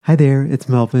Hi there, it's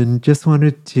Melvin. Just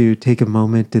wanted to take a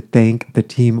moment to thank the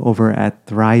team over at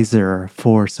Thrizer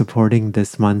for supporting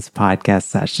this month's podcast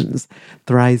sessions.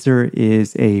 Thrizer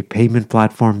is a payment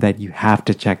platform that you have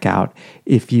to check out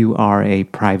if you are a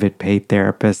private paid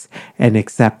therapist and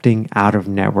accepting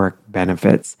out-of-network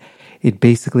benefits. It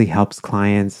basically helps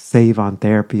clients save on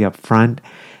therapy up front.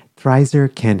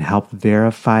 Thrizer can help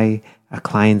verify a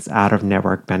client's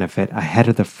out-of-network benefit ahead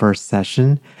of the first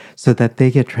session so that they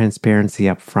get transparency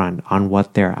up front on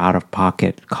what their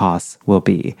out-of-pocket costs will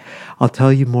be. I'll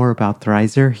tell you more about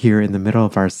Thrizer here in the middle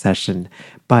of our session,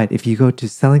 but if you go to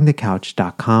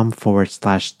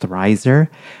sellingthecouch.com/Thrizer,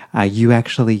 you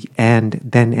actually and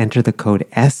then enter the code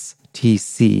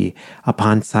STC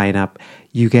upon sign up,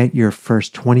 you get your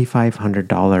first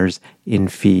 $2,500 in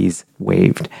fees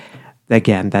waived.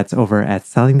 Again, that's over at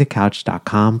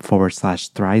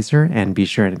sellingthecouch.com/Thrizer, and be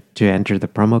sure to enter the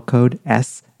promo code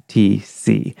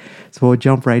STC. So we'll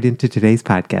jump right into today's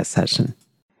podcast session.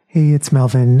 Hey, it's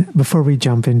Melvin. Before we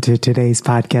jump into today's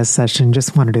podcast session,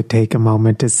 just wanted to take a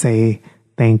moment to say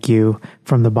thank you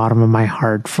from the bottom of my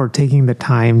heart for taking the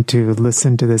time to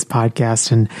listen to this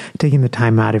podcast and taking the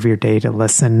time out of your day to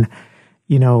listen.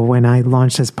 You know, when I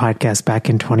launched this podcast back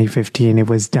in 2015, it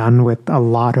was done with a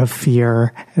lot of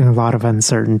fear and a lot of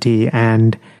uncertainty.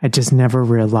 And I just never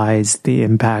realized the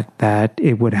impact that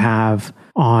it would have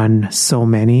on so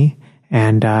many.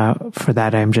 And for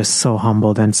that, I'm just so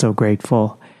humbled and so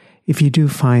grateful. If you do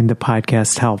find the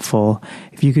podcast helpful,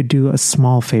 if you could do a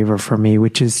small favor for me,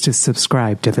 which is to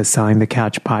subscribe to the Selling the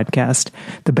Couch podcast.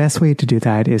 The best way to do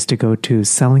that is to go to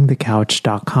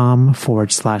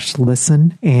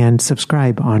sellingthecouch.com/listen and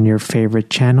subscribe on your favorite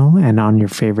channel and on your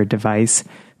favorite device.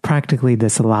 Practically,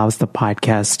 this allows the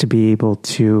podcast to be able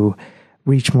to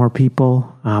reach more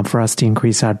people, for us to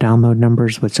increase our download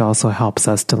numbers, which also helps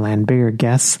us to land bigger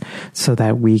guests so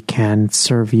that we can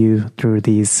serve you through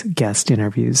these guest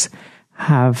interviews.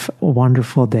 Have a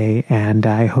wonderful day, and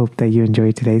I hope that you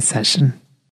enjoy today's session.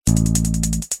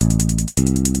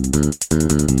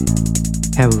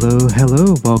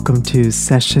 Hello. Welcome to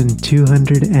session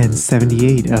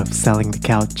 278 of Selling the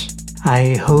Couch.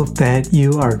 I hope that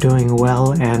you are doing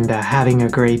well and having a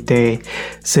great day.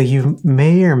 So you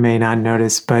may or may not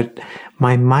notice, but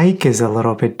my mic is a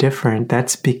little bit different.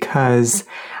 That's because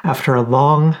after a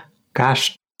long,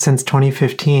 since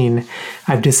 2015,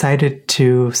 I've decided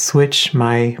to switch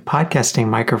my podcasting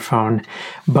microphone,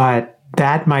 but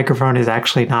that microphone is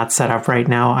actually not set up right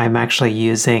now. I'm actually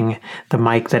using the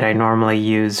mic that I normally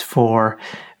use for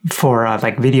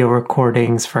like video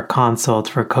recordings, for consults,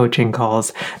 for coaching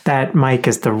calls. That mic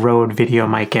is the Rode Video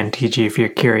Mic NTG, if you're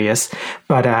curious.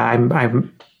 But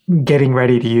I'm getting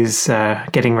ready to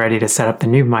set up the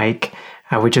new mic,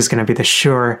 which is going to be the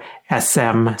Shure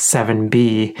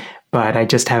SM7B. But I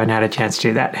just haven't had a chance to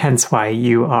do that. Hence why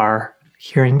you are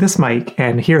hearing this mic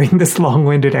and hearing this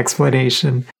long-winded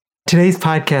explanation. Today's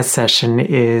podcast session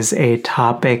is a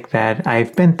topic that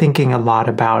I've been thinking a lot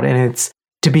about, and it's,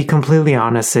 to be completely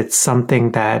honest, it's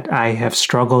something that I have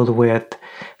struggled with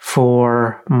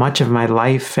for much of my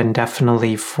life and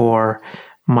definitely for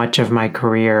much of my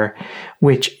career,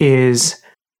 which is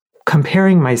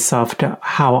comparing myself to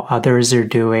how others are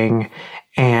doing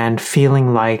and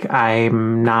feeling like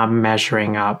I'm not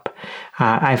measuring up.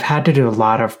 I've had to do a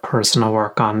lot of personal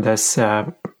work on this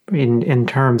in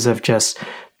terms of just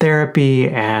therapy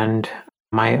and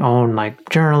my own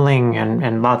journaling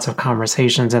and lots of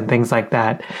conversations and things like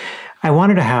that. I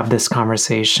wanted to have this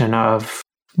conversation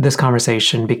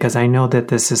because I know that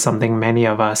this is something many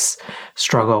of us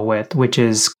struggle with, which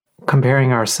is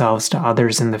comparing ourselves to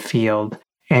others in the field,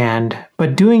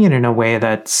 but doing it in a way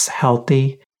that's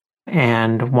healthy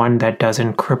and one that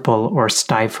doesn't cripple or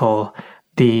stifle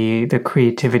the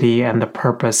creativity and the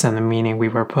purpose and the meaning we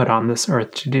were put on this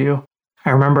earth to do. I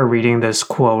remember reading this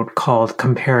quote called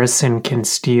 "Comparison Can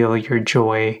Steal Your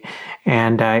Joy,"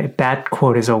 and that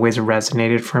quote has always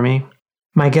resonated for me.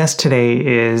 My guest today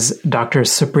is Dr.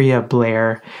 Supriya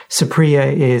Blair.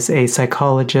 Supriya is a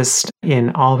psychologist in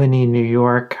Albany, New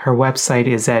York. Her website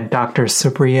is at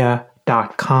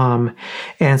drsupriya.com.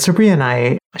 And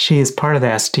Supriya she is part of the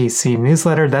STC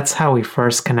newsletter. That's how we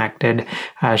first connected.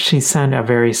 She sent a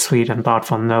very sweet and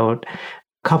thoughtful note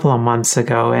couple of months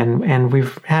ago, and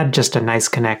we've had just a nice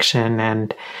connection,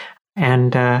 and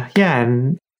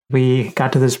we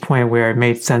got to this point where it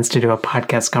made sense to do a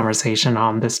podcast conversation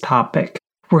on this topic.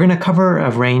 We're going to cover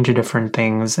a range of different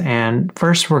things, and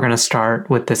first we're going to start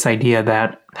with this idea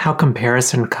that how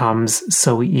comparison comes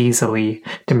so easily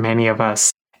to many of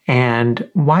us. And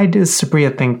why does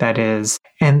Supriya think that is?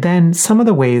 And then some of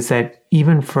the ways that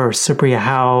even for Supriya,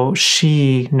 how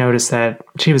she noticed that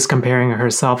she was comparing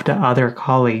herself to other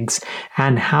colleagues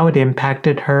and how it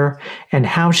impacted her and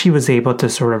how she was able to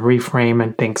sort of reframe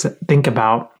and think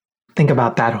about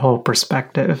that whole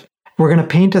perspective. We're going to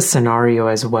paint a scenario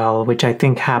as well, which I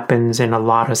think happens in a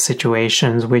lot of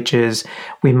situations, which is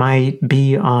we might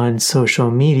be on social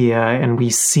media and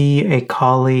we see a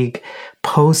colleague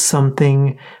post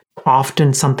something,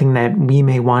 often something that we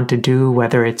may want to do,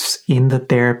 whether it's in the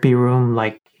therapy room,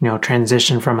 like,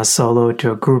 transition from a solo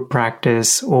to a group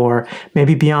practice, or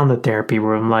maybe beyond the therapy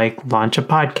room, like launch a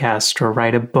podcast or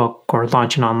write a book or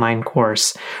launch an online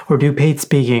course or do paid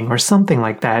speaking or something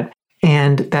like that.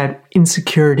 And that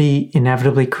insecurity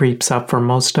inevitably creeps up for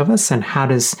most of us. And how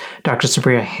does Dr.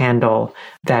 Supriya handle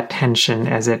that tension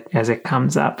as it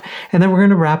comes up? And then we're going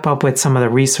to wrap up with some of the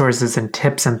resources and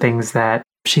tips and things that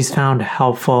she's found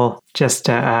helpful just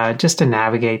to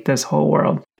navigate this whole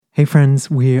world. Hey friends,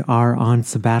 we are on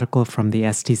sabbatical from the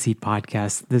STC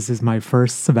podcast. This is my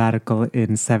first sabbatical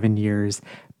in 7 years,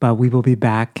 but we will be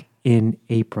back in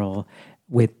April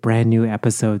with brand new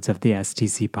episodes of the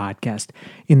STC podcast.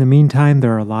 In the meantime,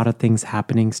 there are a lot of things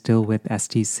happening still with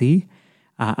STC.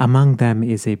 Among them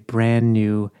is a brand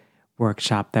new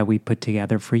workshop that we put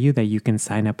together for you that you can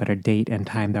sign up at a date and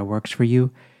time that works for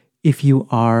you. If you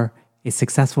are a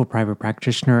successful private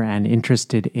practitioner and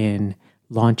interested in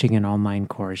launching an online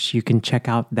course, you can check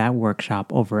out that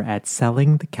workshop over at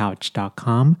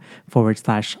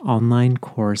sellingthecouch.com/online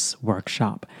course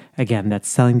workshop. Again,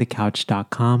 that's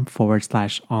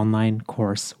sellingthecouch.com/online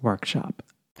course workshop.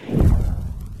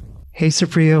 Hey,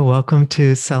 Supriya, welcome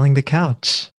to Selling the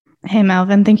Couch. Hey,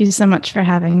 Melvin. Thank you so much for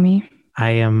having me. I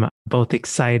am both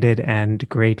excited and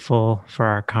grateful for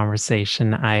our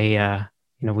conversation.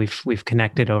 We've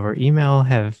connected over email,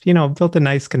 have, built a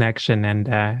nice connection, and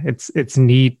it's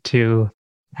neat to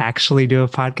actually do a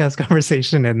podcast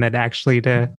conversation and then actually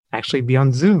be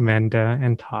on Zoom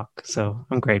and talk. So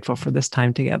I'm grateful for this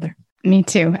time together. Me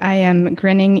too. I am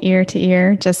grinning ear to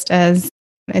ear, just as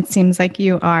it seems like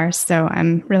you are. So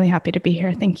I'm really happy to be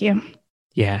here. Thank you.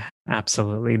 Yeah,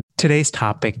 absolutely. Today's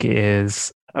topic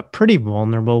is a pretty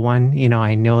vulnerable one.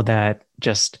 I know that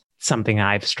just something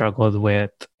I've struggled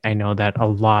with. I know that a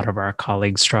lot of our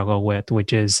colleagues struggle with,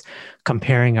 which is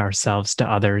comparing ourselves to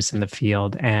others in the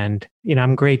field. And,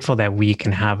 I'm grateful that we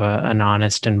can have an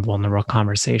honest and vulnerable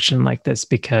conversation like this,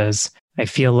 because I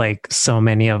feel like so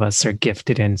many of us are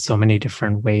gifted in so many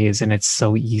different ways. And it's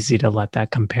so easy to let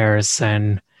that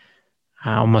comparison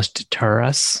almost deter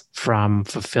us from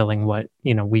fulfilling what,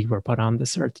 we were put on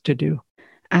this earth to do.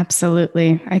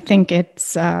 Absolutely. I think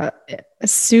it's a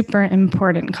super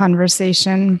important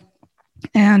conversation,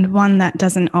 and one that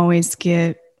doesn't always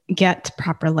get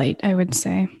proper light, I would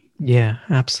say. Yeah,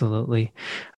 absolutely.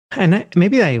 And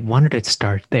maybe I wanted to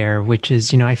start there, which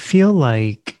is, I feel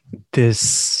like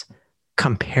this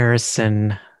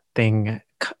comparison thing,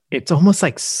 it's almost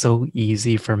like so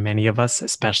easy for many of us,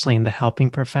 especially in the helping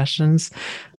professions.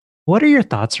 What are your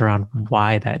thoughts around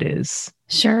why that is?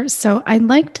 Sure. So I'd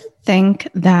like to think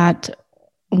that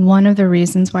one of the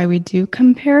reasons why we do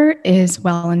compare is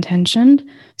well-intentioned.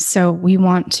 So we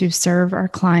want to serve our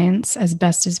clients as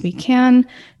best as we can,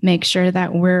 make sure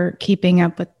that we're keeping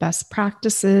up with best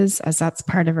practices, as that's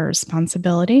part of our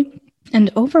responsibility, and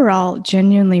overall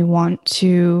genuinely want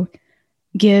to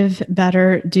give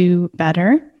better, do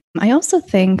better. I also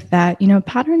think that,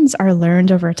 patterns are learned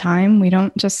over time. We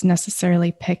don't just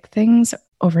necessarily pick things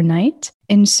overnight.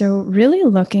 And so really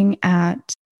looking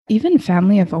at even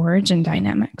family of origin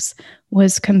dynamics.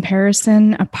 Was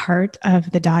comparison a part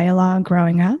of the dialogue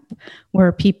growing up,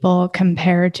 where people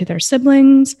compared to their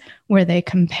siblings, where they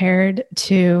compared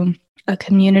to a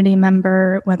community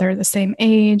member, whether the same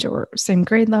age or same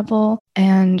grade level?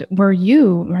 And were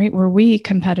we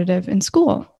competitive in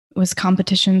school? Was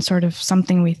competition sort of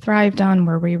something we thrived on?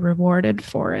 Were we rewarded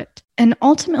for it? And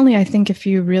ultimately, I think if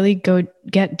you really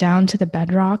get down to the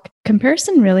bedrock,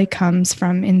 comparison really comes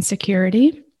from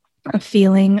insecurity, a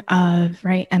feeling of,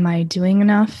 am I doing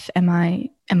enough? Am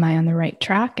I on the right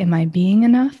track? Am I being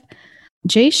enough?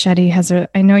 Jay Shetty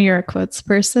I know you're a quotes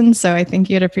person, so I think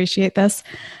you'd appreciate this.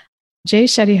 Jay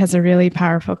Shetty has a really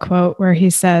powerful quote where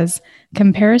he says,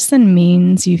 comparison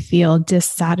means you feel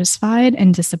dissatisfied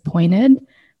and disappointed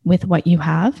with what you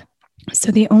have.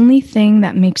 So the only thing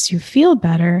that makes you feel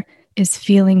better is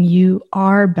feeling you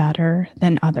are better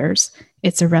than others.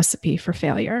 It's a recipe for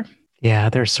failure. Yeah,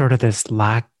 there's sort of this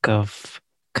lack of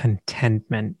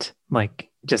contentment,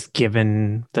 like just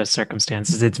given the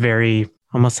circumstances. It's very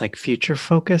almost like future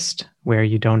focused, where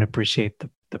you don't appreciate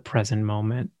the present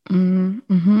moment.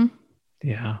 Mm-hmm.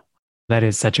 Yeah. That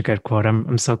is such a good quote.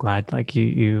 I'm so glad like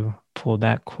you pulled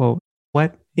that quote.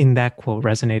 What in that quote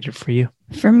resonated for you?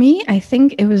 For me, I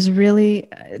think it was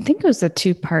the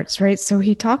two parts, right? So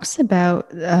he talks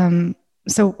about,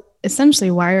 so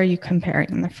essentially, why are you comparing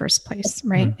in the first place,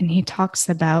 right? And he talks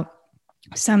about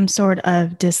some sort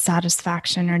of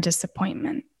dissatisfaction or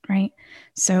disappointment, right?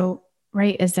 So,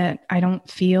 right, is that I don't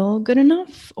feel good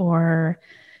enough or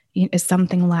is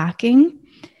something lacking?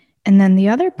 And then the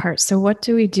other part, so what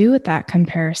do we do with that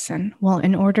comparison? Well,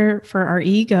 in order for our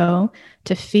ego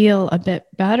to feel a bit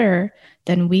better,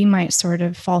 then we might sort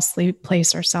of falsely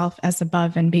place ourselves as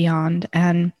above and beyond.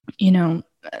 And,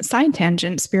 side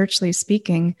tangent, spiritually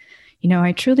speaking,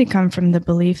 I truly come from the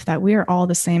belief that we are all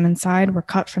the same inside. We're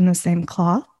cut from the same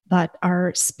cloth, but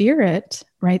our spirit,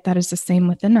 right, that is the same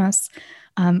within us.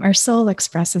 Our soul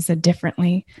expresses it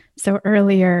differently. So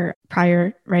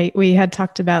prior, right, we had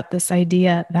talked about this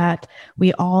idea that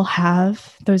we all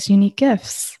have those unique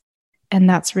gifts. And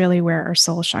that's really where our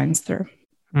soul shines through.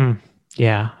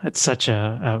 Yeah, it's such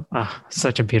a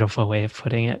beautiful way of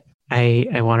putting it.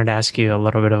 I wanted to ask you a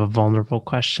little bit of a vulnerable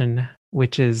question,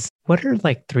 which is, what are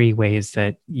like 3 ways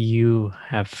that you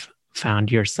have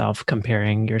found yourself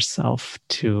comparing yourself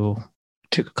to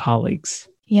colleagues?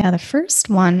 Yeah, the first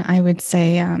one I would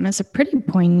say is a pretty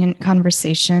poignant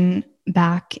conversation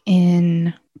back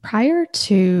in prior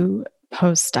to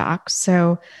postdoc.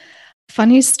 So,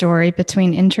 funny story,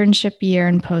 between internship year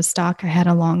and postdoc, I had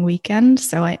a long weekend.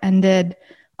 So I ended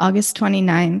August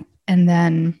 29th and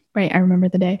then, right, I remember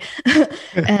the day.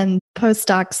 And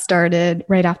postdoc started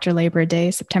right after Labor Day,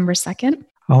 September 2nd.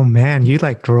 Oh man, you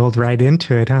like rolled right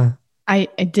into it, huh? I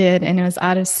did, and it was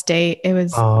out of state. It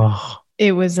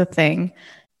was a thing.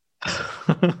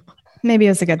 Maybe it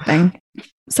was a good thing.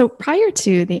 So prior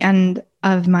to the end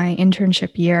of my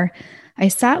internship year, I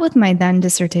sat with my then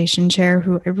dissertation chair,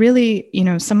 who I really,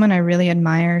 someone I really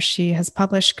admire. She has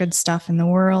published good stuff in the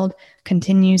world,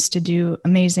 continues to do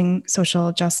amazing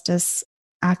social justice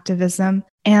activism.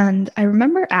 And I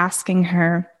remember asking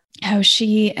her how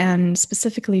she and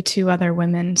specifically 2 other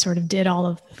women sort of did all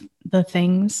of the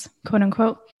things, quote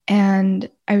unquote. And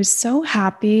I was so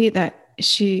happy that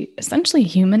she essentially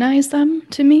humanized them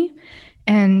to me.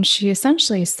 And she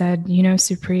essentially said,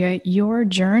 Supriya, your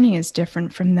journey is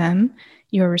different from them.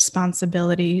 Your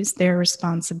responsibilities, their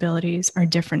responsibilities are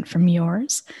different from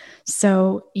yours.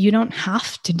 So you don't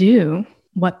have to do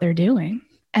what they're doing.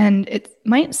 And it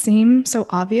might seem so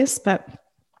obvious, but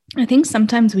I think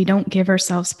sometimes we don't give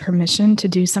ourselves permission to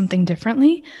do something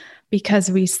differently because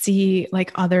we see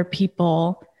like other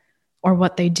people or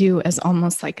what they do as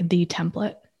almost like the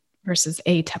template versus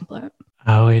a template.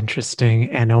 Oh,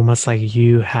 interesting. And almost like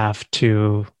you have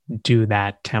to do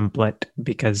that template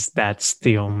because that's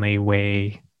the only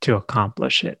way to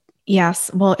accomplish it.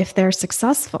 Yes. Well, if they're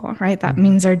successful, right, that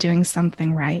means they're doing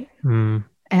something right.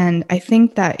 And I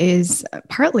think that is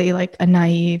partly like a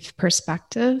naive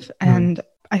perspective. And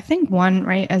I think one,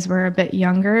 right, as we're a bit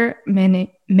younger,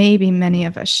 many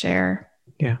of us share.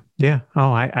 Yeah.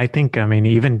 Oh, I think,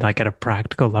 even like at a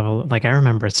practical level, like I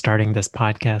remember starting this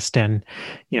podcast and,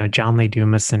 John Lee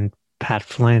Dumas and Pat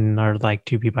Flynn are like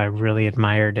 2 people I really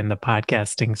admired in the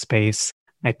podcasting space.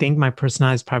 I think my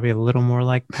personality is probably a little more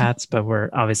like Pat's, but we're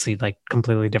obviously like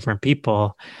completely different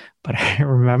people. But I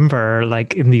remember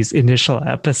like in these initial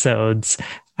episodes,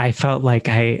 I felt like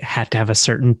I had to have a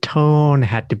certain tone,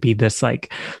 had to be this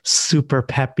like super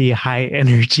peppy, high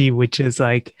energy, which is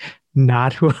like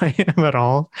not who I am at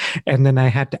all. And then I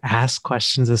had to ask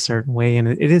questions a certain way. And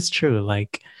it is true.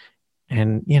 Like,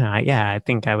 and, I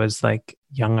think I was like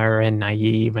younger and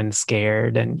naive and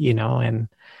scared and, and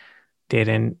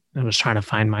I was trying to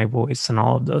find my voice and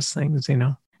all of those things,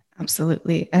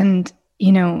 Absolutely. And,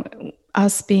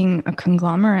 us being a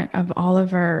conglomerate of all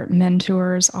of our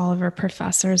mentors, all of our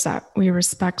professors that we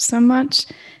respect so much,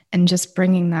 and just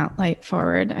bringing that light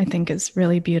forward, I think is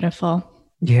really beautiful.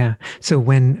 Yeah. So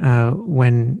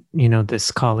when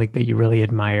this colleague that you really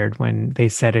admired, when they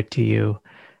said it to you,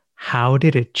 how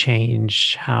did it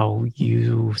change how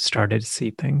you started to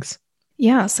see things?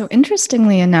 Yeah. So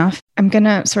interestingly enough, I'm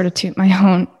gonna sort of toot my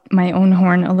own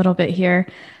horn a little bit here.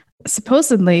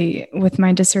 Supposedly, with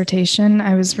my dissertation,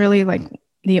 I was really like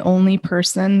the only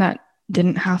person that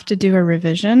didn't have to do a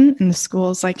revision in the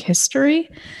school's like history.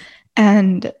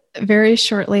 And very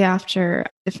shortly after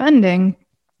defending,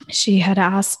 she had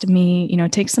asked me,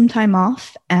 take some time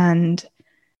off and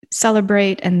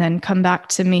celebrate and then come back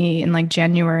to me in like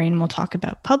January and we'll talk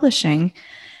about publishing.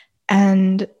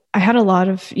 And I had a lot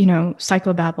of,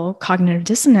 psychobabble, cognitive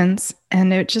dissonance,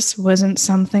 and it just wasn't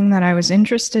something that I was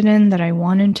interested in, that I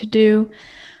wanted to do.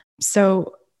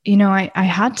 So,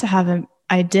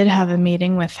 I did have a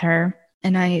meeting with her,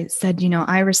 and I said,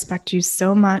 I respect you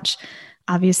so much.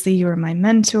 Obviously, you were my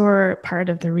mentor. Part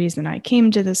of the reason I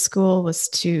came to the school was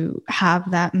to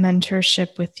have that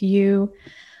mentorship with you.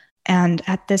 And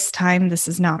at this time, this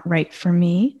is not right for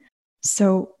me.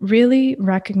 So, really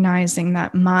recognizing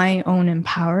that my own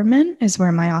empowerment is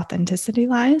where my authenticity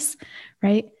lies,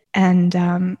 right?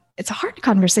 And it's a hard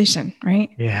conversation, right?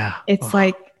 Yeah. It's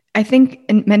like, I think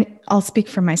I'll speak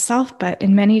for myself, but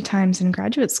in many times in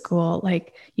graduate school,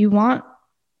 you want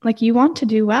to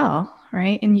do well,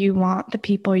 right? And you want the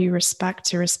people you respect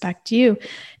to respect you.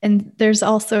 And there's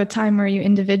also a time where you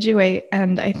individuate.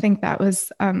 And I think that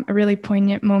was a really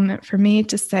poignant moment for me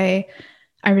to say,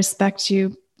 I respect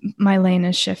you. My lane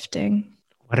is shifting.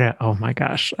 Oh my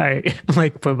gosh. I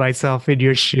like put myself in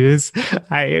your shoes.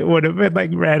 I would have been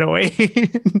like ran away.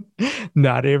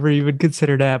 Not ever even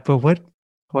consider that. But what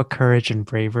courage and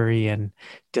bravery, and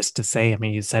just to say, I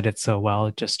mean, you said it so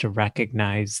well, just to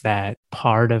recognize that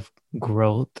part of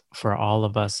growth for all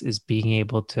of us is being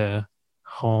able to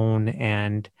hone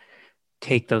and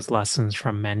take those lessons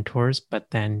from mentors,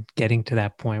 but then getting to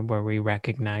that point where we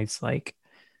recognize, like,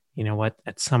 you know what,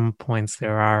 at some points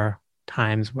there are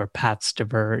times where paths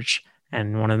diverge.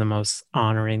 And one of the most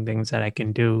honoring things that I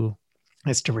can do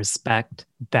is to respect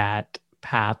that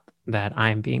path that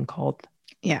I'm being called.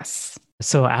 Yes.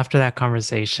 So after that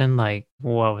conversation, like,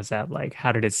 what was that like?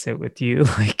 How did it sit with you?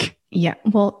 Like, Yeah.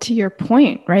 Well, to your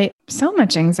point, right? So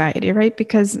much anxiety, right?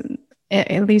 Because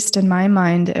at least in my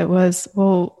mind, it was,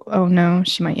 well, oh no,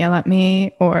 she might yell at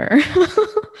me, or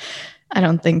I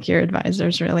don't think your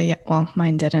advisors really, well,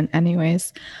 mine didn't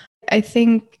anyways. I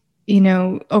think,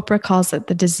 Oprah calls it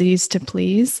the disease to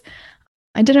please.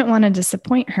 I didn't want to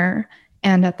disappoint her.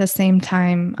 And at the same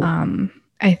time,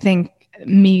 I think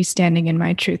me standing in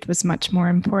my truth was much more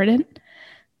important.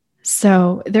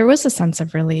 So there was a sense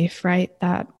of relief, right?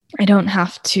 That I don't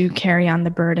have to carry on the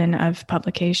burden of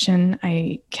publication.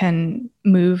 I can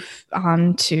move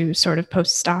on to sort of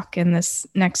postdoc in this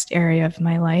next area of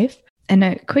my life. And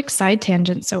a quick side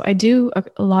tangent. So I do a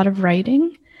lot of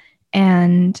writing,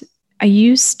 and I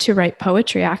used to write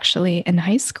poetry actually in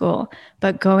high school,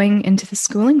 but going into the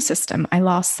schooling system, I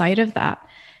lost sight of that.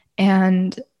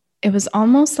 And it was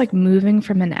almost like moving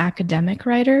from an academic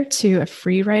writer to a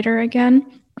free writer again.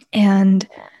 And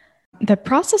the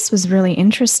process was really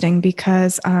interesting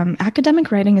because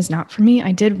academic writing is not for me.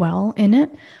 I did well in it,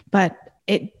 but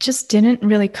it just didn't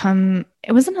really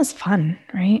it wasn't as fun,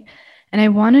 right? And I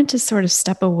wanted to sort of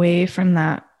step away from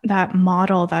that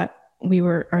model that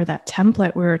or that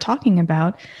template we were talking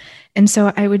about. And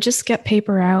so I would just get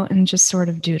paper out and just sort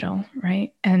of doodle,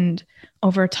 right? And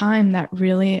over time, that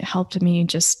really helped me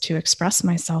just to express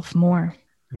myself more.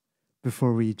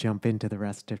 before we jump into the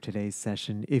rest of today's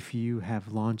session, if you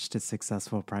have launched a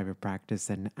successful private practice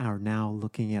and are now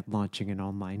looking at launching an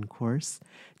online course,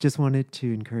 just wanted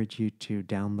to encourage you to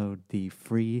download the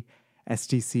free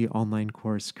STC online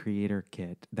course creator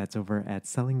kit. That's over at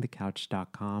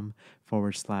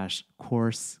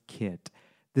sellingthecouch.com/course kit.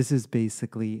 This is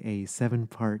basically a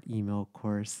 7-part email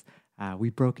course.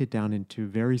 We broke it down into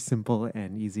very simple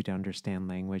and easy to understand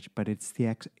language, but it's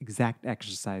the exact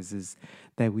exercises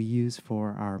that we use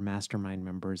for our mastermind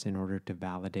members in order to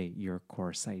validate your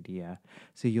course idea.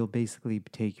 So you'll basically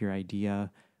take your idea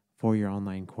for your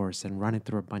online course and run it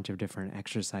through a bunch of different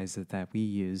exercises that we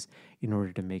use in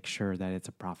order to make sure that it's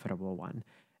a profitable one.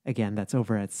 Again, that's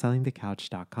over at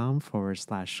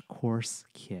sellingthecouch.com/course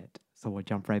kit. So we'll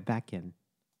jump right back in.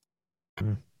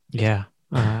 Yeah.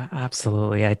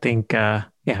 Absolutely. I think, I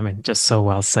mean, just so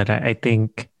well said. I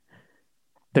think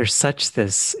there's such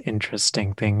this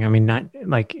interesting thing. I mean, not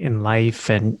like in life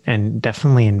and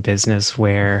definitely in business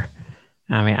where,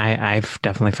 I mean, I've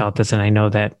definitely felt this, and I know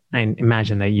that I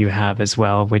imagine that you have as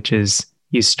well, which is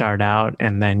you start out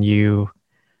and then you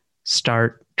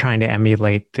start trying to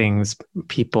emulate things,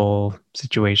 people,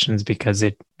 situations, because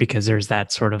there's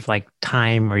that sort of like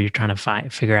time where you're trying to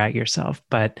figure out yourself.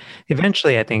 But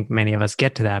eventually, I think many of us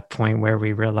get to that point where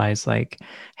we realize, like,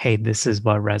 hey, this is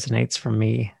what resonates for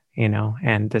me,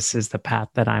 and this is the path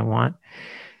that I want.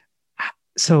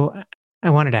 So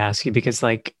I wanted to ask you, because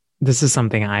like this is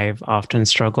something I've often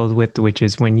struggled with, which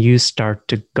is when you start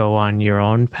to go on your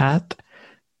own path,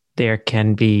 there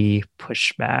can be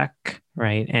pushback,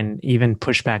 right? And even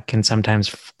pushback can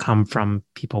sometimes come from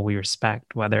people we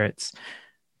respect, whether it's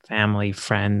family,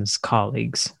 friends,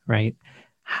 colleagues, right?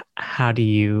 How do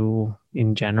you,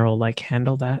 in general, like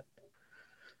handle that?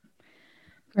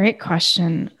 Great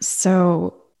question.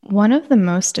 So, one of the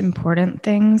most important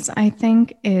things I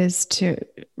think is to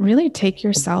really take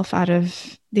yourself out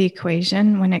of the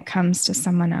equation when it comes to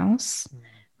someone else,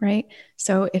 right?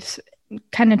 So, if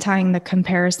kind of tying the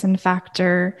comparison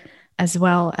factor as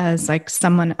well as like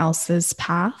someone else's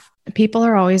path, people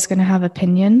are always going to have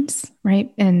opinions,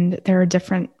 right? And there are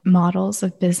different models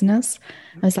of business.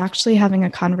 I was actually having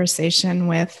a conversation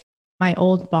with my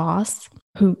old boss,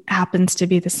 who happens to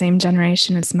be the same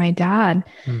generation as my dad.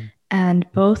 And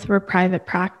both were private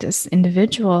practice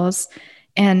individuals.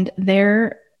 And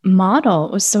their model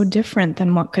was so different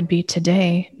than what could be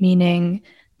today, meaning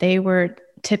they were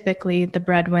typically the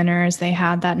breadwinners. They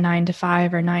had that 9 to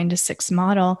 5 or 9 to 6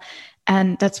 model.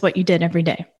 And that's what you did every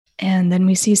day. And then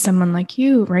we see someone like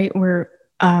you, right? Where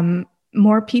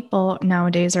more people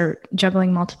nowadays are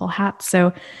juggling multiple hats.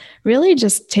 So really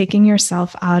just taking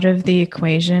yourself out of the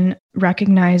equation,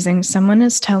 recognizing someone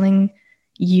is telling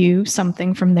you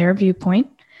something from their viewpoint,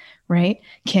 right?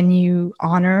 Can you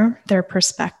honor their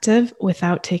perspective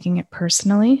without taking it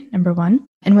personally? Number one.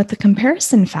 And with the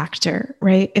comparison factor,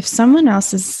 right? If someone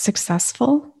else is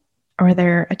successful or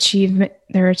they're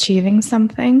achieving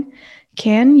something,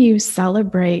 can you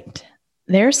celebrate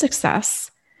their success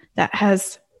that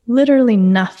has literally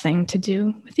nothing to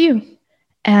do with you?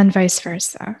 And vice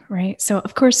versa, right? So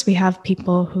of course we have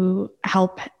people who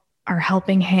are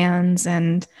helping hands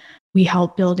and we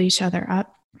help build each other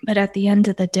up. But at the end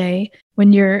of the day,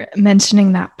 when you're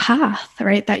mentioning that path,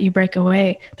 right, that you break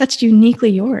away, that's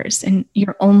uniquely yours and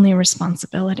your only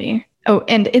responsibility. Oh,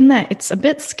 and in that, it's a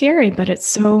bit scary, but it's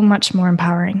so much more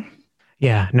empowering.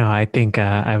 Yeah, no, I think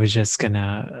I was just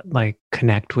gonna like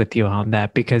connect with you on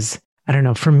that because I don't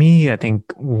know, for me, I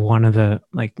think one of the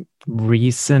like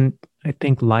recent, I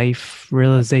think life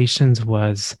realizations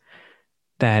was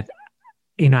that,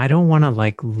 I don't want to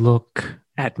like look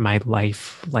at my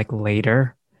life like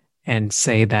later and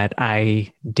say that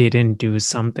I didn't do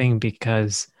something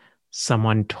because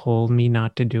someone told me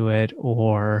not to do it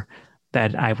or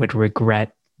that I would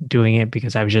regret doing it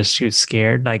because I was just too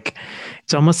scared. Like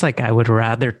it's almost like I would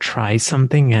rather try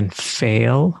something and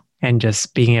fail and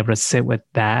just being able to sit with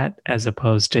that as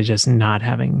opposed to just not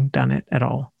having done it at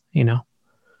all,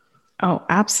 Oh,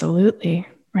 absolutely.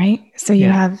 Right. So you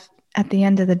have at the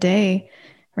end of the day,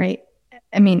 right?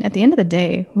 I mean, at the end of the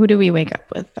day, who do we wake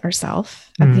up with? Ourself.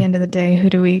 At the end of the day, who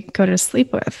do we go to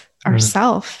sleep with?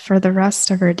 Ourself for the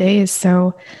rest of our days.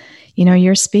 So,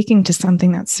 you're speaking to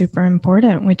something that's super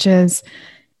important, which is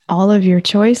all of your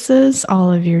choices,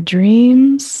 all of your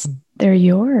dreams, they're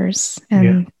yours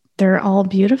and they're all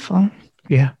beautiful.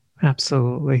 Yeah,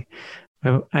 absolutely.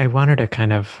 I wanted to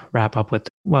kind of wrap up with,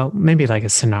 well, maybe like a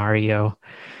scenario.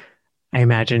 I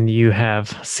imagine you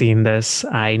have seen this.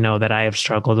 I know that I have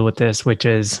struggled with this, which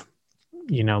is,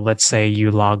 let's say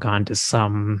you log on to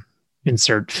some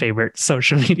insert favorite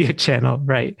social media channel,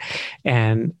 right?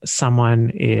 And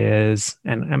someone is,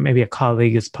 and maybe a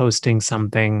colleague is posting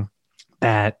something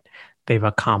that they've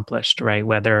accomplished, right?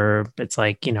 Whether it's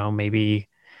like, maybe,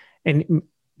 and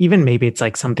even maybe it's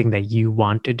like something that you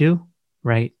want to do,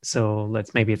 right? So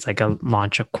maybe it's like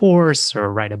launch a course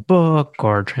or write a book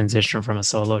or transition from a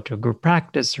solo to a group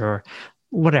practice or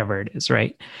whatever it is,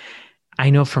 right? I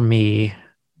know for me,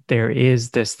 there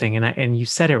is this thing, and you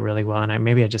said it really well, and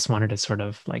maybe I just wanted to sort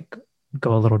of like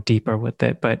go a little deeper with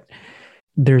it, but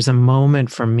there's a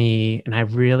moment for me, and I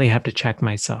really have to check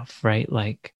myself, right?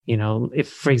 Like, if,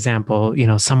 for example,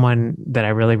 someone that I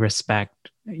really respect,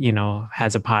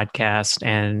 has a podcast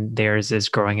and theirs is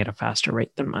growing at a faster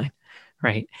rate than mine,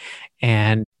 right?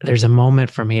 And there's a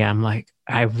moment for me, I'm like,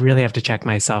 I really have to check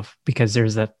myself because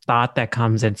there's a thought that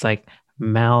comes, and it's like,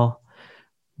 Mel,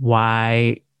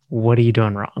 what are you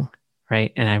doing wrong?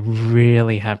 Right. And I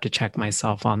really have to check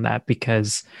myself on that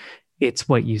because it's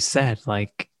what you said,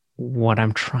 like what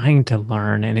I'm trying to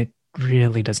learn. And it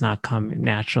really does not come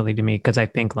naturally to me because I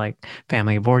think like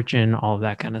family of origin, all of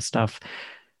that kind of stuff,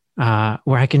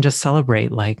 where I can just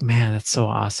celebrate like, man, that's so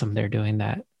awesome. They're doing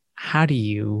that. How do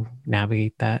you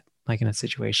navigate that, like in a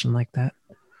situation like that?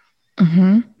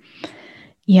 Mm-hmm.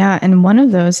 Yeah. And one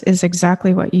of those is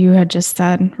exactly what you had just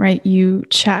said, right? You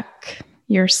check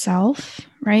yourself,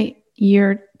 right?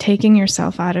 You're taking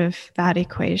yourself out of that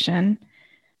equation.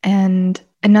 And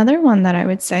another one that I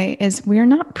would say is we're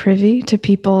not privy to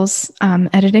people's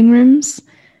editing rooms,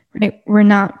 right? We're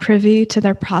not privy to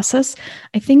their process.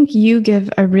 I think you give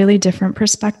a really different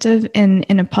perspective in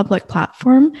a public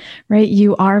platform, right?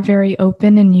 You are very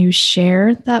open and you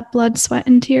share that blood, sweat,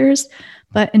 and tears.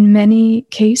 But in many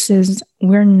cases,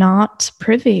 we're not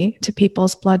privy to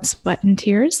people's blood, sweat, and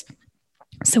tears.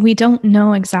 So we don't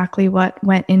know exactly what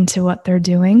went into what they're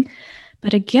doing.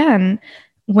 But again,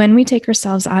 when we take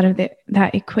ourselves out of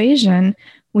that equation,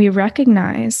 we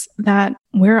recognize that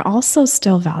we're also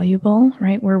still valuable,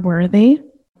 right? We're worthy.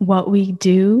 What we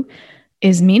do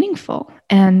is meaningful.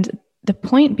 And the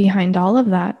point behind all of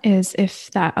that is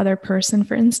if that other person,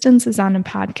 for instance, is on a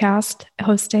podcast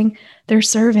hosting, they're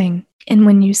serving. And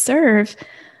when you serve,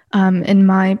 in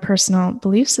my personal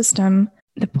belief system,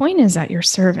 the point is that you're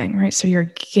serving, right? So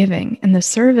you're giving, and the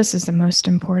service is the most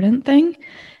important thing.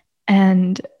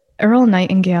 And Earl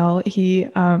Nightingale, he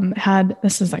had,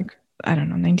 this is like, I don't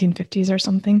know, 1950s or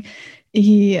something.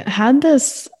 He had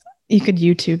this, you could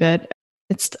YouTube it.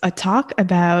 It's a talk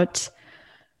about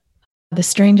the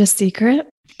strangest secret.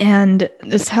 And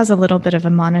this has a little bit of a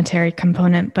monetary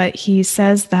component, but he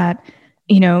says that,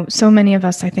 so many of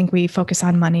us, I think we focus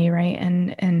on money, right?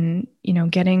 And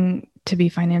getting to be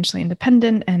financially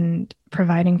independent and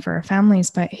providing for our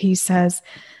families. But he says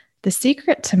the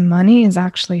secret to money is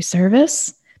actually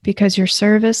service, because your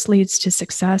service leads to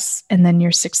success, and then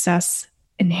your success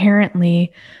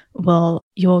inherently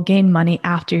you'll gain money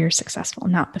after you're successful,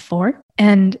 not before.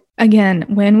 And again,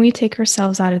 when we take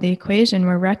ourselves out of the equation,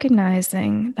 we're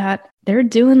recognizing that they're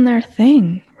doing their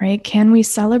thing, right? Can we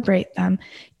celebrate them?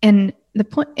 And the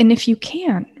point, and if you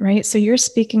can, right? So you're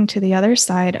speaking to the other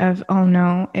side of, oh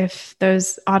no, if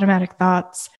those automatic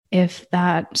thoughts, if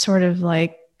that sort of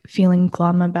like feeling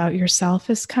glum about yourself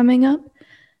is coming up,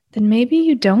 then maybe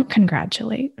you don't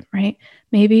congratulate, right?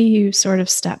 Maybe you sort of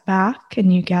step back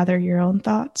and you gather your own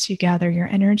thoughts, you gather your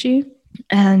energy,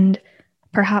 and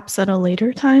perhaps at a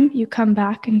later time, you come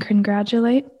back and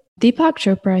congratulate. Deepak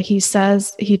Chopra,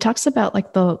 he talks about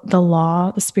like the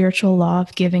law, the spiritual law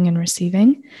of giving and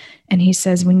receiving. And he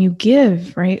says, when you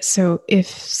give, right? So if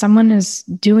someone is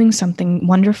doing something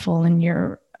wonderful and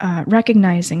you're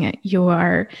recognizing it, you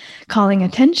are calling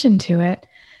attention to it,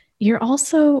 you're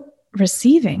also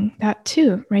receiving that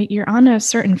too, right? You're on a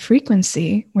certain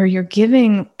frequency where you're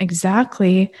giving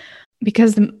exactly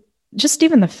because just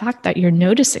even the fact that you're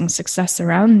noticing success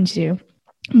around you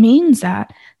means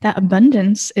that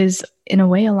abundance is in a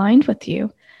way aligned with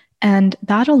you. And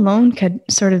that alone could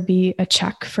sort of be a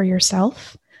check for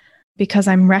yourself, because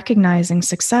I'm recognizing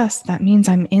success. That means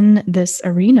I'm in this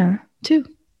arena too.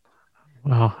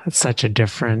 Well, it's such a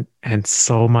different and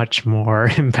so much more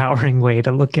empowering way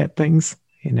to look at things,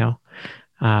 to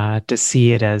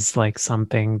see it as like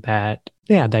something that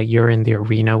you're in the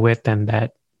arena with, and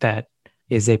that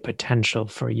is a potential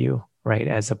for you, right?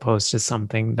 As opposed to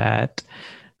something that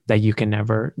you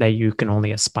can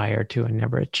only aspire to and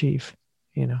never achieve,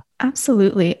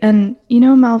 Absolutely. And,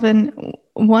 Melvin,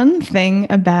 one thing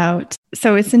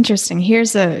so it's interesting.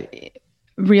 Here's a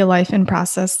real life in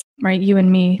process, right? You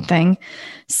and me thing.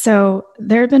 So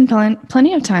there have been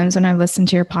plenty of times when I've listened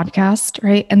to your podcast,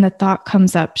 right? And the thought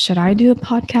comes up, should I do a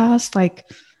podcast? Like,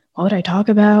 what would I talk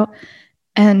about?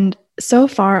 And so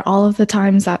far, all of the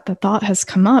times that the thought has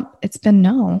come up, it's been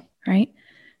no, right?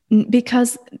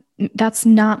 Because that's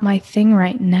not my thing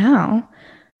right now.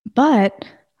 But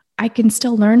I can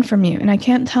still learn from you. And I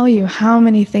can't tell you how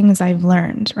many things I've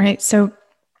learned, right? So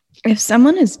if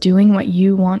someone is doing what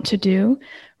you want to do,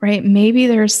 right, maybe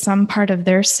there's some part of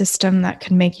their system that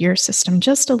can make your system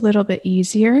just a little bit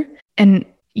easier. And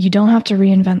you don't have to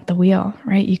reinvent the wheel,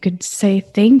 right? You could say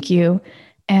thank you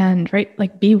and, right,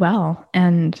 like be well.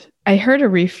 And I heard a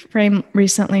reframe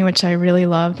recently, which I really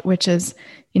loved, which is,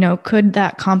 could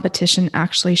that competition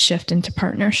actually shift into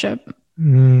partnership?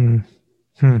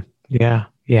 Yeah.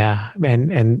 Yeah.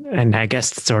 And I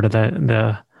guess sort of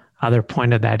the other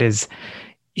point of that is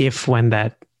if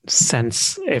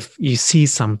you see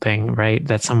something, right,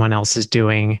 that someone else is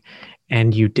doing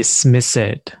and you dismiss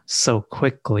it so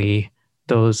quickly,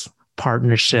 those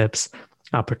partnerships,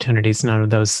 opportunities, none of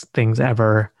those things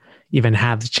ever even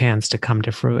have the chance to come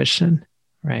to fruition,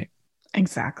 right?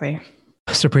 Exactly.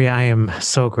 Supriya, I am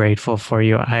so grateful for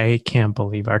you. I can't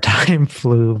believe our time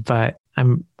flew, but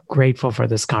I'm grateful for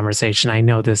this conversation. I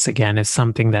know this, again, is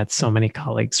something that so many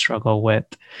colleagues struggle with.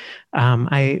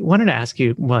 I wanted to ask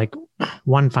you like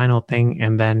one final thing,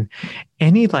 and then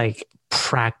any like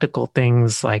practical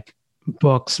things like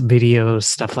books, videos,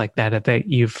 stuff like that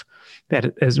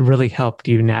that has really helped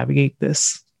you navigate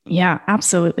this. Yeah,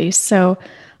 absolutely. So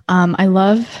I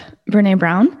love Brene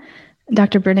Brown,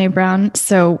 Dr. Brene Brown.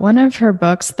 So one of her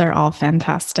books, they're all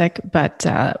fantastic, but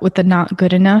with the Not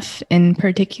Good Enough in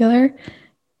particular,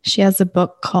 she has a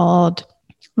book called,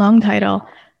 long title,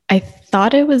 I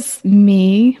thought it was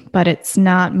me, but it's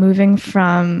not, moving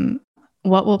from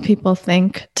what will people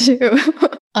think to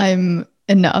I'm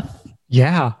enough.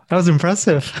 Yeah, that was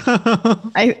impressive.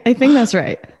 I think that's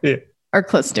right. Yeah. Or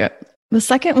close to it. The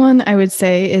second one I would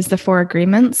say is The Four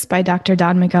Agreements by Dr.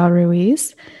 Don Miguel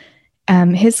Ruiz.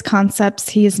 His concepts,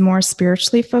 he is more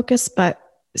spiritually focused, but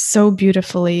so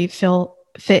beautifully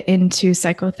fit into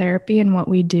psychotherapy and what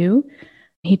we do.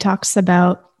 He talks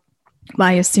about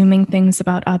why assuming things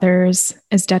about others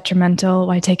is detrimental,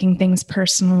 why taking things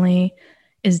personally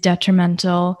is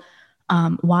detrimental,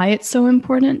 why it's so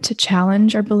important to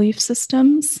challenge our belief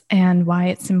systems, and why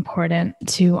it's important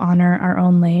to honor our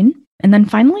own lane. And then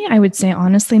finally, I would say,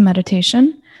 honestly,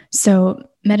 meditation. So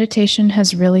meditation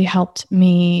has really helped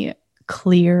me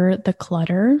clear the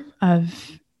clutter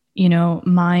of,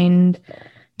 mind,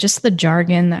 just the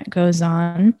jargon that goes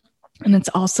on. And it's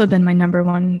also been my number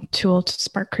one tool to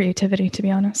spark creativity, to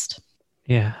be honest.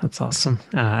 Yeah, that's awesome.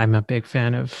 I'm a big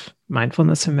fan of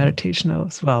mindfulness and meditation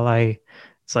as well.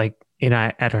 It's like,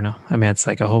 I don't know. I mean, it's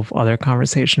like a whole other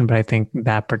conversation, but I think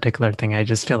that particular thing, I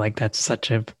just feel like that's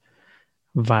such a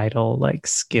vital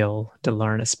skill to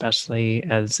learn, especially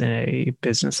as a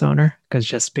business owner,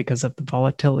 because of the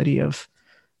volatility of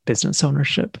business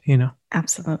ownership,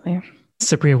 Absolutely.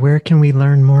 Supriya, where can we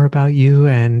learn more about you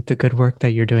and the good work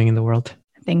that you're doing in the world?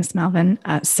 Thanks, Melvin.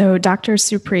 So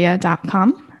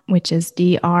drsupriya.com, which is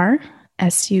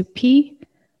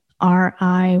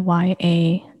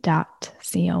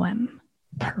DRSUPRIYA.com.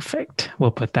 Perfect.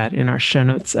 We'll put that in our show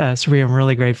notes. Supriya, I'm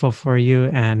really grateful for you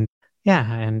and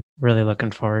really looking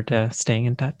forward to staying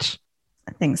in touch.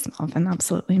 Thanks, Melvin.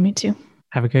 Absolutely. Me too.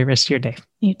 Have a great rest of your day.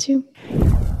 You too.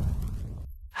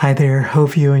 Hi there.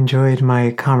 Hope you enjoyed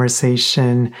my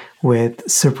conversation with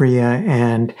Supriya,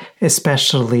 and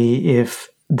especially if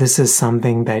this is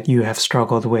something that you have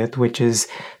struggled with, which is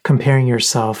comparing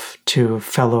yourself to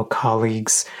fellow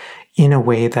colleagues in a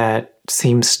way that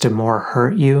seems to more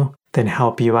hurt you than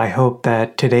help you. I hope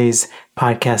that today's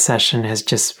podcast session has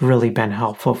just really been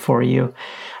helpful for you.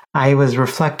 I was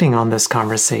reflecting on this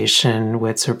conversation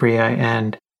with Supriya,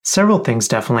 and several things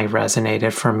definitely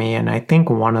resonated for me. And I think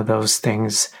one of those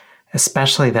things,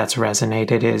 especially that's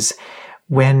resonated, is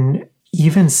when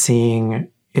even seeing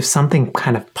if something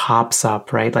kind of pops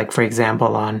up, right? Like, for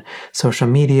example, on social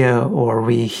media, or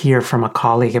we hear from a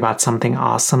colleague about something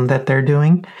awesome that they're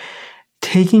doing,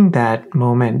 taking that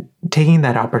moment, taking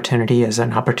that opportunity as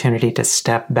an opportunity to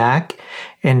step back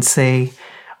and say,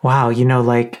 wow,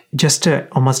 just to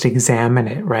almost examine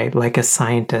it, right? Like a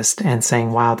scientist, and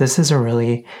saying, wow, this is a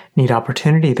really neat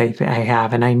opportunity that I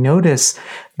have. And I notice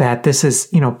that this is,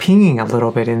 pinging a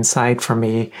little bit inside for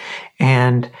me,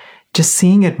 and just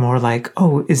seeing it more like,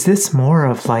 oh, is this more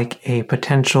of like a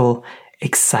potential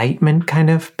excitement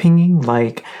kind of pinging?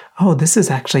 Like, oh, this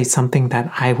is actually something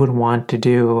that I would want to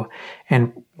do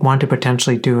and want to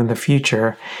potentially do in the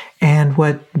future. And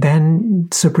what then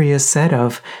Supriya said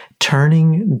of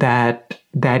turning that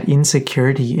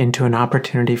insecurity into an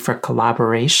opportunity for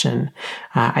collaboration.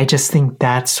 I just think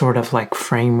that sort of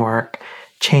framework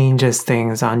changes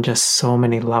things on just so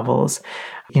many levels.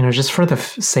 Just for the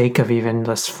sake of even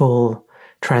this full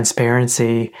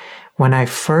transparency, when I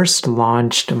first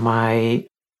launched my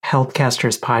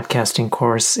Healthcasters podcasting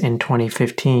course in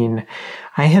 2015,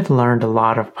 I had learned a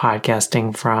lot of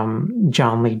podcasting from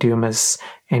John Lee Dumas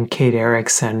and Kate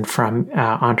Erickson from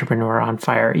Entrepreneur on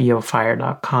Fire,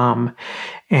 eofire.com.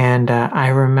 And I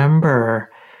remember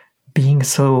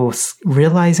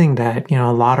realizing that,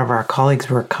 a lot of our colleagues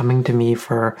were coming to me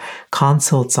for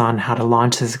consults on how to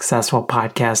launch a successful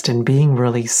podcast, and being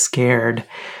really scared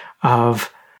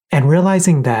of, and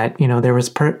realizing that, there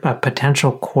was a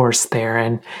potential course there,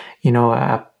 and,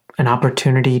 an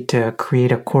opportunity to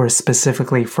create a course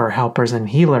specifically for helpers and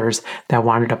healers that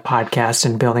wanted a podcast,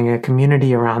 and building a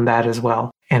community around that as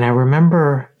well. And I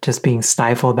remember just being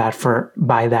stifled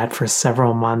by that for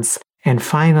several months. And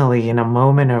finally, in a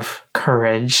moment of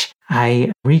courage,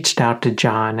 I reached out to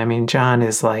John. I mean, John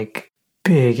is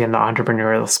big in the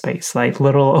entrepreneurial space,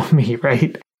 little me,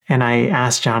 right? And I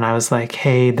asked John, I was like,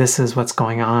 hey, this is what's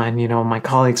going on. My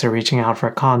colleagues are reaching out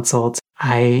for consults.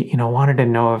 I, wanted to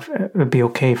know if it would be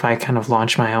okay if I kind of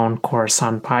launch my own course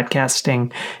on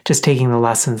podcasting, just taking the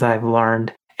lessons I've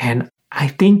learned. And I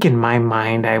think in my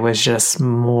mind, I was just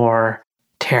more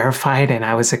terrified, and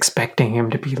I was expecting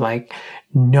him to be like,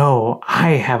 no,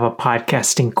 I have a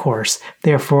podcasting course,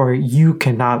 therefore you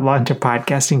cannot launch a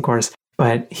podcasting course.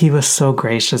 But he was so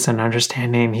gracious and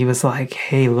understanding. He was like,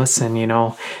 hey, listen,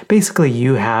 basically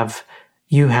you have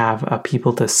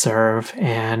people to serve,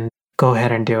 and go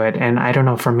ahead and do it. And I don't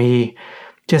know, for me,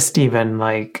 just even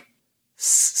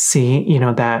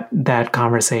seeing, that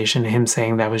conversation, him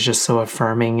saying that was just so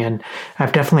affirming. And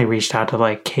I've definitely reached out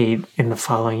to Kate in the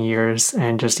following years,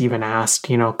 and just even asked,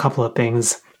 a couple of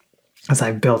things as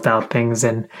I've built out things.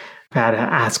 And had to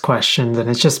ask questions, and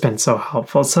it's just been so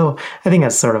helpful. So I think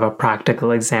that's sort of a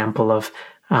practical example of,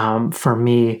 for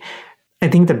me, I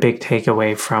think the big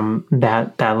takeaway from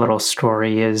that little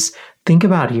story is think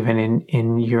about even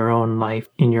in your own life,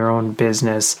 in your own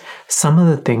business, some of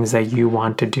the things that you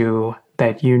want to do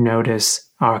that you notice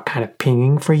are kind of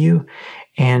pinging for you,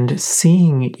 and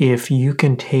seeing if you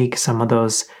can take some of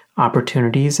those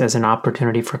opportunities as an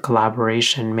opportunity for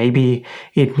collaboration. Maybe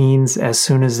it means as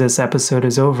soon as this episode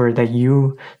is over that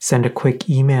you send a quick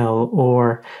email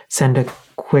or send a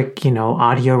quick,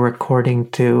 audio recording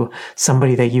to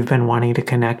somebody that you've been wanting to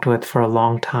connect with for a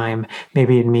long time.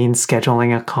 Maybe it means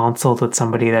scheduling a consult with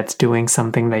somebody that's doing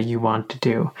something that you want to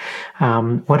do.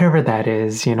 Whatever that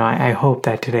is, I hope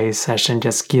that today's session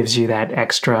just gives you that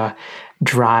extra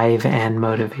drive and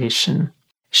motivation.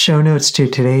 Show notes to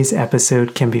today's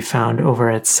episode can be found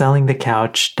over at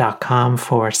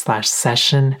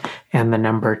sellingthecouch.com/session and the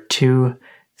number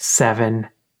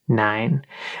 279.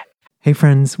 Hey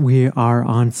friends, we are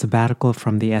on sabbatical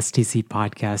from the STC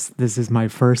podcast. This is my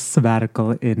first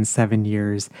sabbatical in 7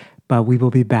 years, but we will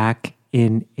be back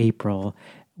in April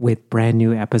with brand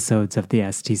new episodes of the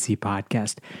STC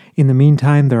podcast. In the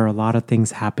meantime, there are a lot of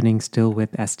things happening still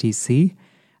with STC.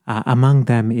 Among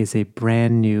them is a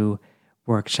brand new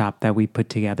workshop that we put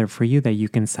together for you that you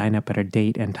can sign up at a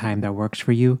date and time that works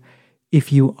for you.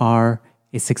 If you are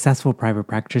a successful private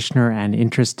practitioner and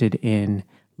interested in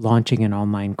launching an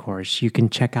online course, you can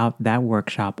check out that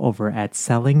workshop over at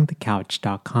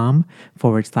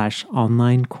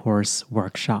sellingthecouch.com/online course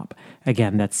workshop.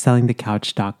 Again, that's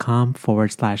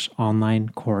sellingthecouch.com/online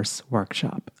course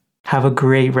workshop. Have a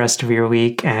great rest of your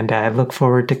week, and I look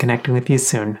forward to connecting with you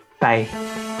soon. Bye.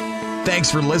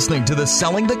 Thanks for listening to the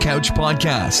Selling the Couch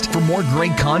podcast. For more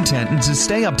great content and to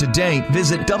stay up to date,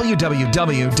 visit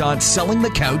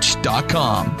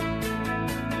www.sellingthecouch.com.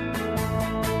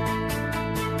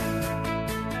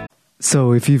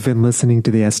 So if you've been listening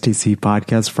to the STC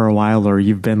podcast for a while, or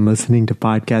you've been listening to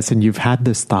podcasts and you've had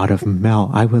this thought of, Mel,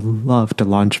 I would love to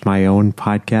launch my own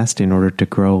podcast in order to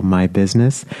grow my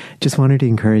business, just wanted to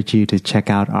encourage you to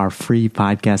check out our free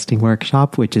podcasting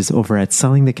workshop, which is over at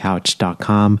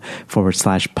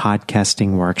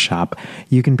sellingthecouch.com/podcasting workshop.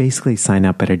 You can basically sign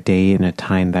up at a day and a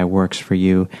time that works for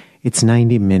you. It's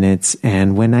 90 minutes.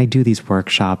 And when I do these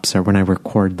workshops or when I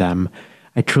record them,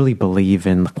 I truly believe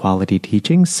in quality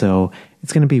teaching, so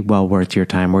it's going to be well worth your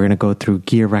time. We're going to go through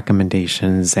gear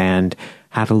recommendations and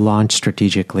how to launch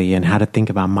strategically and how to think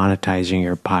about monetizing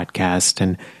your podcast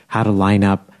and how to line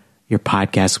up your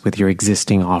podcast with your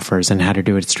existing offers and how to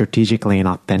do it strategically and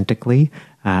authentically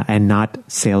and not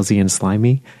salesy and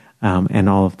slimy and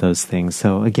all of those things.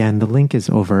 So again, the link is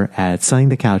over at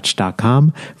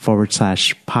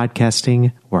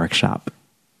sellingthecouch.com/podcasting workshop.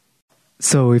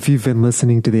 So if you've been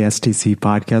listening to the STC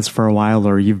podcast for a while,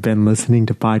 or you've been listening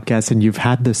to podcasts and you've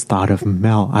had this thought of,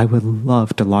 Mel, I would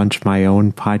love to launch my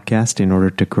own podcast in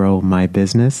order to grow my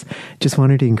business, just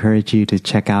wanted to encourage you to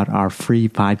check out our free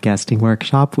podcasting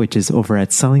workshop, which is over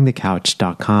at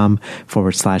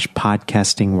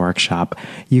sellingthecouch.com/podcasting workshop.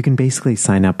 You can basically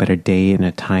sign up at a day and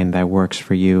a time that works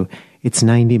for you. It's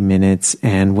 90 minutes.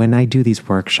 And when I do these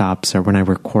workshops or when I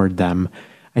record them,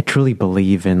 I truly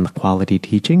believe in quality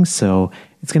teaching, so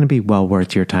it's going to be well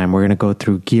worth your time. We're going to go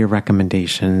through gear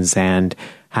recommendations and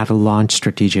how to launch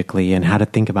strategically and how to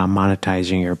think about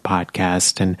monetizing your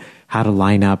podcast and how to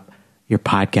line up your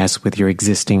podcast with your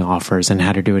existing offers and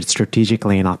how to do it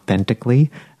strategically and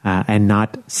authentically and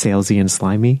not salesy and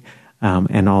slimy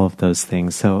and all of those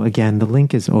things. So again, the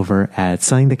link is over at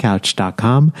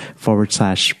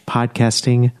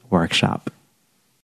sellingthecouch.com/podcasting workshop.